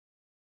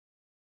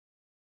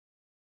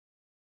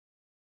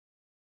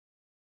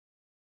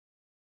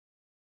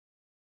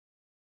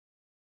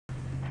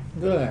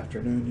Good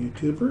afternoon,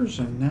 YouTubers,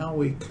 and now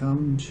we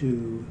come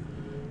to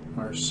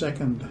our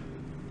second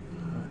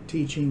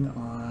teaching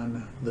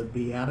on the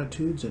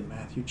Beatitudes in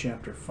Matthew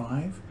chapter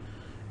 5.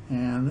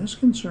 And this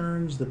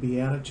concerns the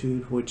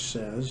Beatitude which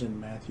says in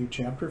Matthew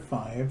chapter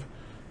 5,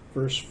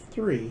 verse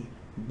 3,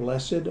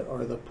 "Blessed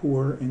are the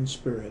poor in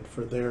spirit,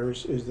 for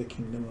theirs is the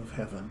kingdom of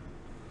heaven."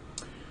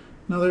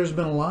 Now there's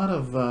been a lot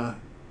of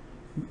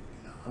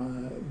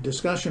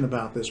discussion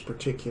about this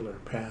particular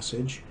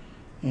passage,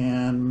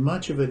 and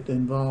much of it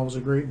involves a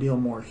great deal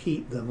more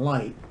heat than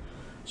light.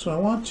 So I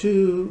want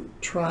to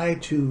try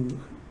to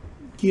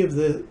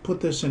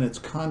put this in its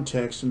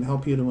context and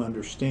help you to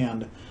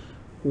understand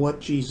what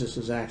Jesus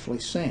is actually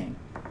saying.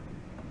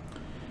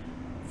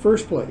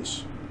 First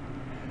place,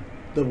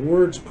 the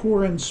words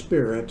poor in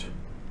spirit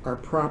are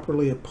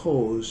properly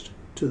opposed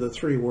to the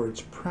three words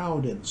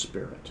proud in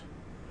spirit.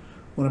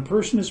 When a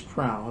person is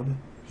proud,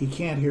 he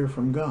can't hear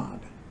from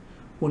God.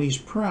 When he's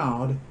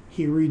proud,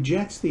 he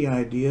rejects the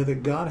idea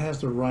that God has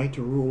the right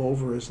to rule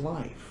over his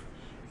life.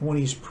 And when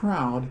he's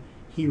proud,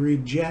 he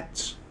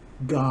rejects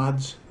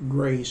God's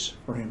grace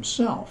for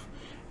himself.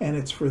 And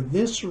it's for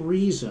this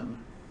reason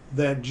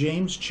that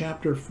James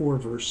chapter 4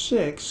 verse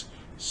 6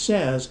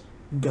 says,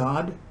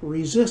 God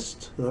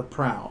resists the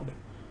proud,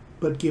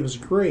 but gives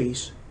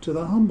grace to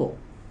the humble.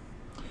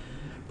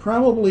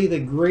 Probably the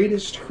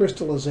greatest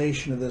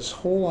crystallization of this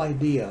whole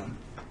idea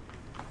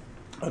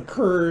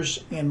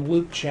occurs in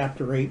Luke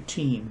chapter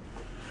 18,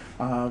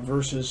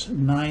 verses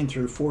 9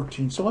 through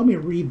 14. So let me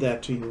read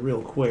that to you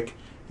real quick.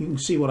 You can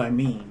see what I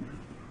mean.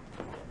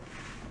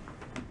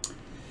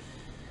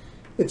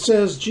 It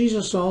says,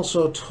 Jesus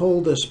also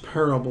told this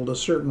parable to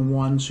certain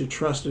ones who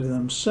trusted in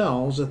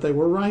themselves that they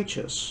were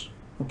righteous.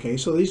 Okay,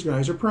 so these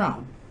guys are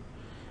proud.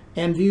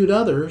 And viewed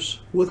others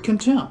with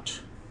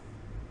contempt.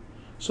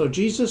 So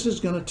Jesus is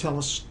going to tell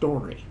a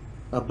story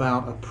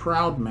about a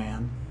proud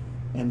man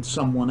and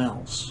someone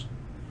else.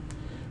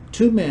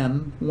 Two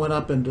men went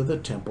up into the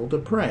temple to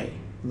pray.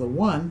 The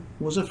one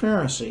was a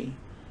Pharisee,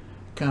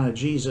 kind of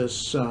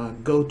Jesus'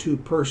 go-to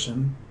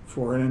person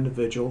for an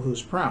individual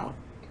who's proud.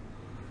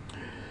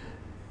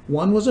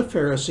 One was a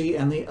Pharisee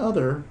and the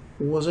other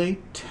was a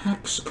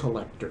tax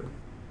collector.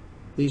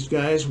 These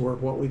guys were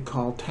what we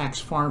call tax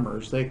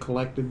farmers. They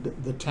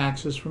collected the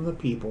taxes from the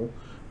people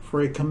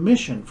for a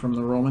commission from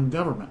the Roman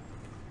government.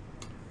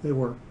 They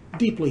were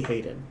deeply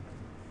hated.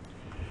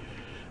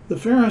 The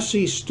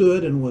Pharisee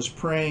stood and was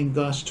praying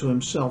thus to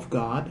himself,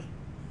 God,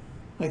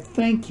 I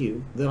thank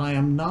you that I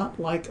am not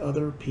like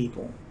other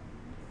people,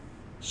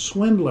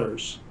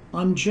 swindlers,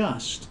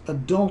 unjust,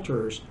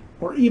 adulterers,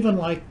 or even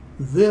like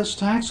this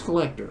tax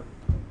collector.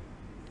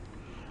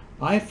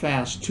 I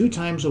fast 2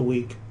 times a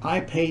week. I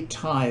pay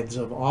tithes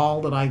of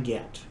all that I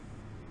get.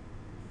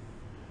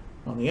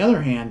 On the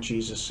other hand,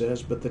 Jesus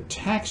says, but the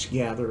tax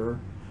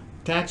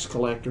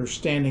collector,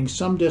 standing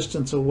some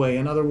distance away.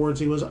 In other words,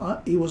 he was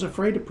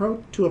afraid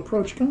to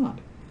approach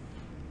God,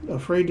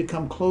 afraid to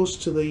come close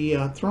to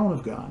the throne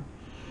of God.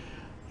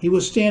 He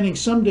was standing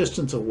some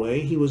distance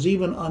away. He was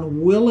even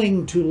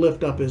unwilling to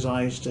lift up his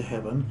eyes to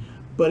heaven,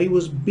 but he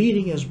was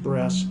beating his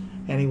breast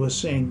and he was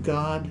saying,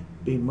 God,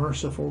 be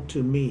merciful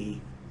to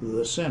me,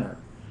 the sinner.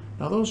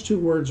 Now those two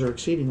words are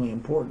exceedingly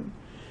important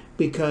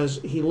because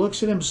he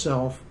looks at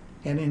himself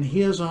and in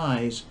his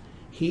eyes,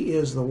 he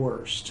is the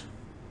worst.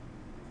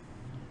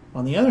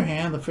 On the other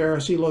hand, the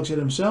Pharisee looks at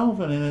himself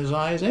and in his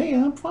eyes, hey,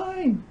 I'm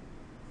fine.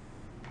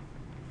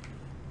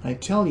 I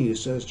tell you,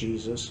 says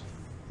Jesus,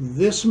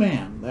 this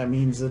man, that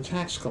means the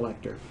tax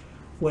collector,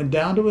 went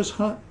down to his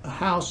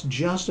house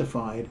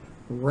justified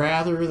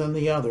rather than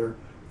the other,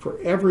 for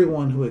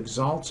everyone who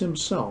exalts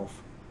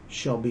himself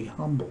shall be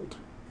humbled.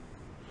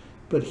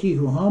 But he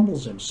who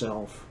humbles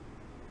himself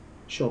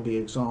shall be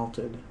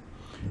exalted.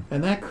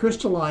 And that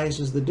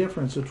crystallizes the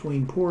difference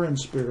between poor in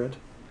spirit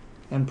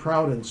and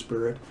proud in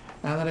spirit.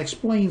 And that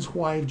explains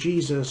why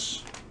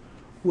Jesus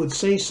would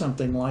say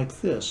something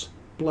like this,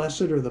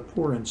 blessed are the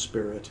poor in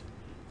spirit,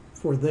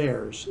 for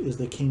theirs is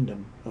the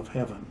kingdom of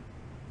heaven.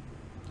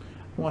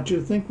 I want you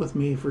to think with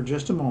me for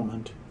just a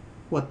moment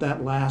what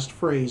that last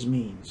phrase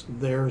means,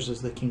 theirs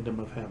is the kingdom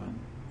of heaven.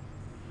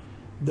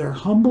 They're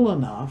humble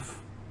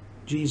enough,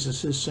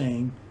 Jesus is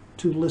saying,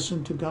 to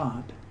listen to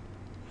God.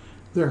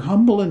 They're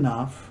humble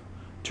enough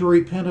to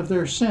repent of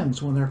their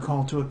sins when they're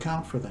called to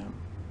account for them.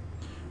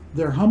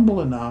 They're humble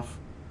enough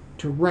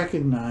to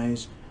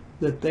recognize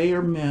that they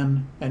are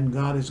men and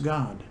God is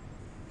God,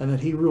 and that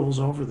He rules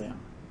over them.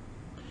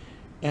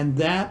 And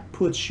that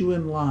puts you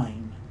in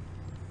line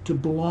to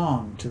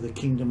belong to the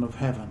kingdom of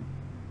heaven.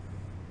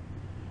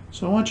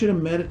 So I want you to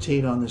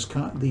meditate on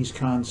these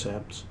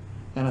concepts,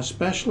 and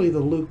especially the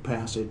Luke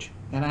passage,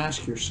 and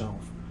ask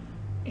yourself,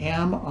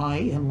 am I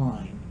in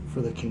line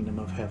for the kingdom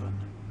of heaven?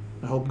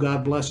 I hope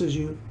God blesses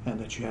you, and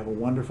that you have a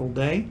wonderful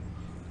day,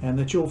 and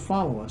that you'll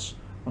follow us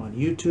on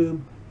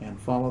YouTube, and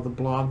follow the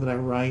blog that I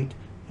write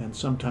and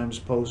sometimes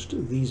post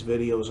these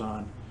videos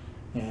on,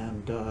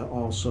 and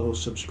also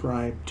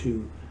subscribe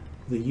to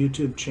the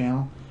YouTube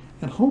channel,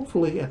 and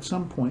hopefully at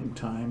some point in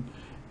time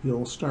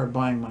you'll start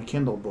buying my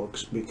Kindle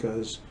books,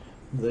 because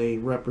they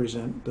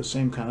represent the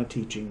same kind of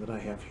teaching that I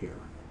have here.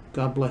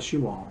 God bless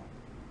you all.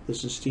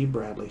 This is Steve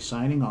Bradley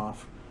signing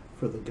off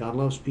for the God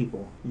Loves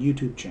People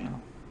YouTube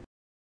channel.